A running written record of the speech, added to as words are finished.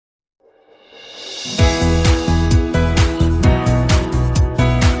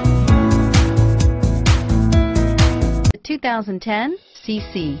2010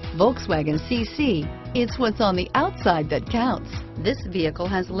 CC. Volkswagen CC. It's what's on the outside that counts. This vehicle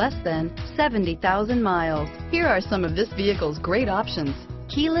has less than 70,000 miles. Here are some of this vehicle's great options: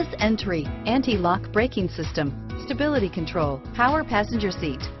 keyless entry, anti-lock braking system, stability control, power passenger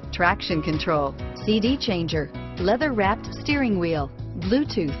seat, traction control, CD changer, leather-wrapped steering wheel,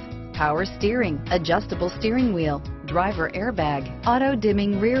 Bluetooth, power steering, adjustable steering wheel, driver airbag,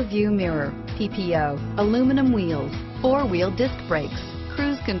 auto-dimming rear view mirror, PPO, aluminum wheels, four-wheel disc brakes,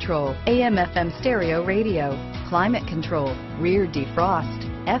 cruise control, AM/FM stereo radio, climate control, rear defrost,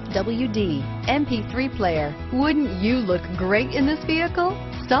 FWD, MP3 player. Wouldn't you look great in this vehicle?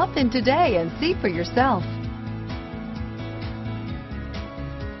 Stop in today and see for yourself.